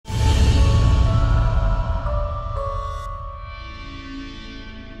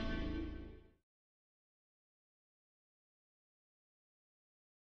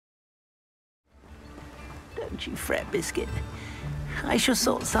Don't you fret, Biscuit. I shall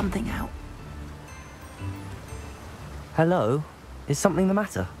sort something out. Hello? Is something the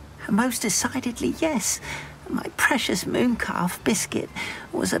matter? Most decidedly, yes. My precious moon calf, Biscuit,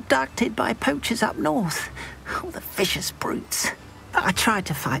 was abducted by poachers up north. Oh, the vicious brutes. I tried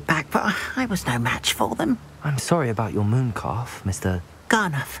to fight back, but I was no match for them. I'm sorry about your moon calf, Mr.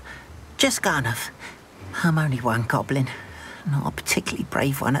 Garnuff. Just Garnuff. I'm only one goblin. Not a particularly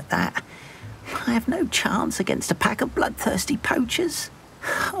brave one at that. I have no chance against a pack of bloodthirsty poachers.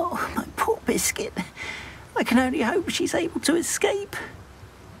 Oh, my poor Biscuit. I can only hope she's able to escape.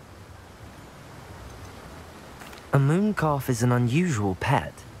 A moon calf is an unusual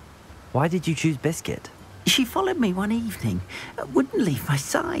pet. Why did you choose Biscuit? She followed me one evening, wouldn't leave my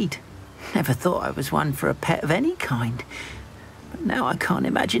side. Never thought I was one for a pet of any kind. But now I can't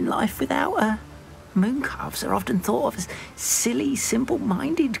imagine life without her. Moon calves are often thought of as silly,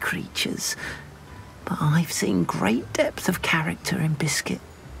 simple-minded creatures. But I've seen great depth of character in Biscuit.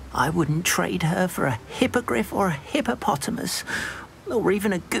 I wouldn't trade her for a hippogriff or a hippopotamus, or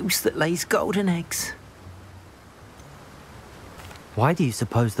even a goose that lays golden eggs. Why do you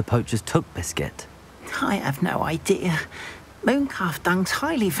suppose the poachers took Biscuit? I have no idea. Mooncalf dung's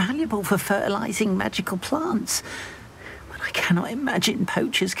highly valuable for fertilising magical plants. But I cannot imagine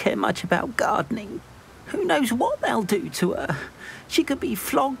poachers care much about gardening. Who knows what they'll do to her? She could be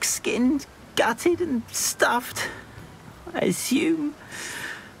flogged, skinned, gutted and stuffed. I assume.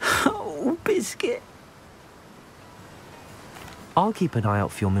 Oh, Biscuit. I'll keep an eye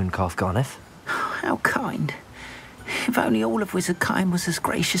out for your mooncalf, Garniff. How kind. If only all of Wizardkind was as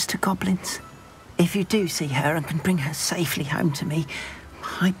gracious to goblins. If you do see her and can bring her safely home to me,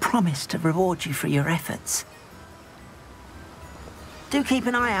 I promise to reward you for your efforts. Do keep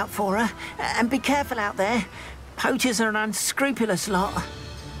an eye out for her, and be careful out there. Poachers are an unscrupulous lot.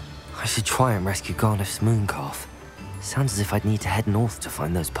 I should try and rescue Garniff's mooncalf. Sounds as if I'd need to head north to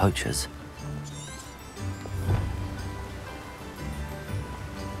find those poachers.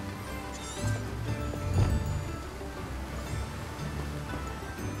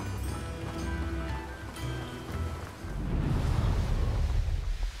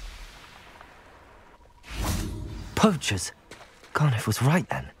 Poachers! Garniff was right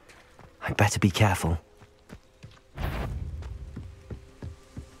then. I'd better be careful.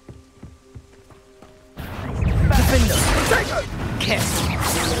 Defender! Kiss!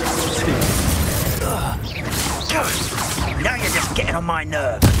 Now you're just getting on my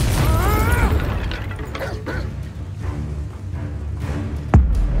nerves.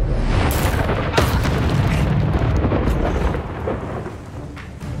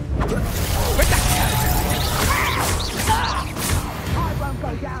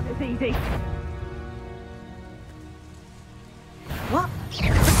 Easy. What?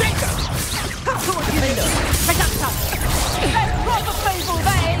 Potato! Potato! That's proper people,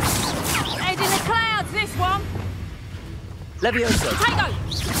 that is! Head in the clouds, this one! Levioso! Potato!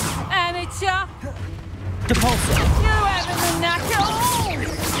 Amateur! Depulso! You haven't the knack at all!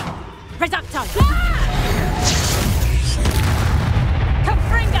 Potato!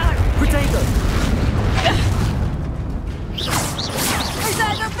 Confringo! Potato! Is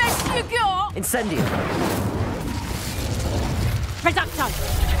that the best you got? Incendio! Potato!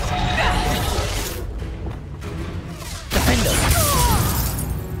 Defender!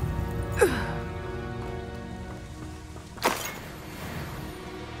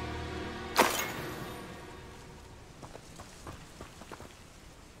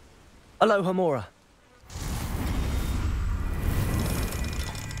 Aloha Mora.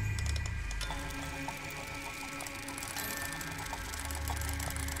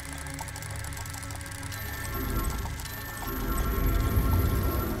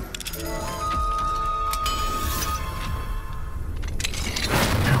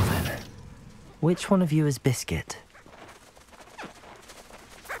 Which one of you is Biscuit?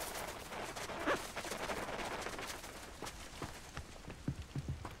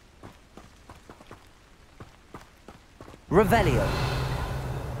 Revelio.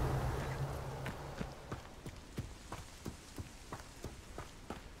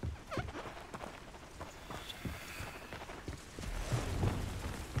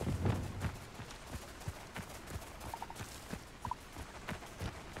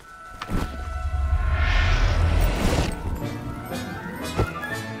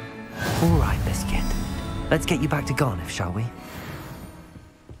 All right, Biscuit. Let's get you back to Garniff, shall we?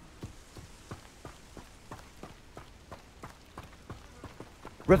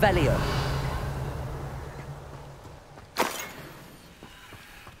 Revelio.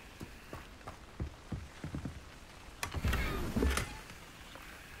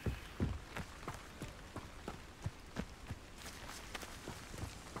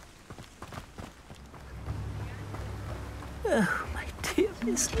 Oh, my dear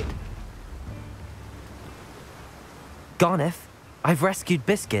Biscuit. Garneth, I've rescued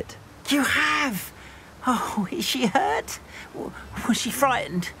Biscuit. You have? Oh, is she hurt? Was she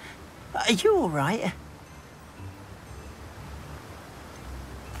frightened? Are you all right?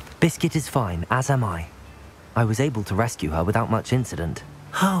 Biscuit is fine, as am I. I was able to rescue her without much incident.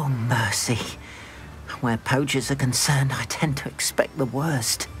 Oh, mercy. Where poachers are concerned, I tend to expect the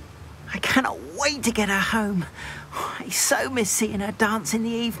worst. I cannot wait to get her home. I so miss seeing her dance in the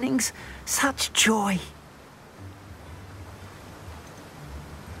evenings. Such joy.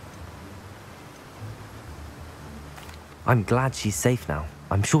 I'm glad she's safe now.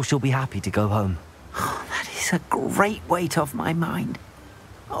 I'm sure she'll be happy to go home. Oh, that is a great weight off my mind.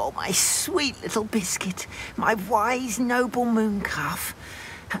 Oh, my sweet little Biscuit, my wise, noble moon calf.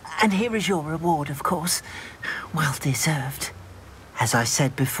 And here is your reward, of course. Well deserved. As I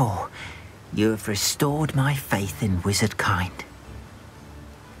said before, you have restored my faith in wizard kind.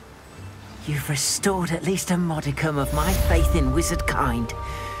 You've restored at least a modicum of my faith in wizard kind.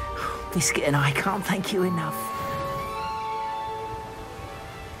 Biscuit and I can't thank you enough.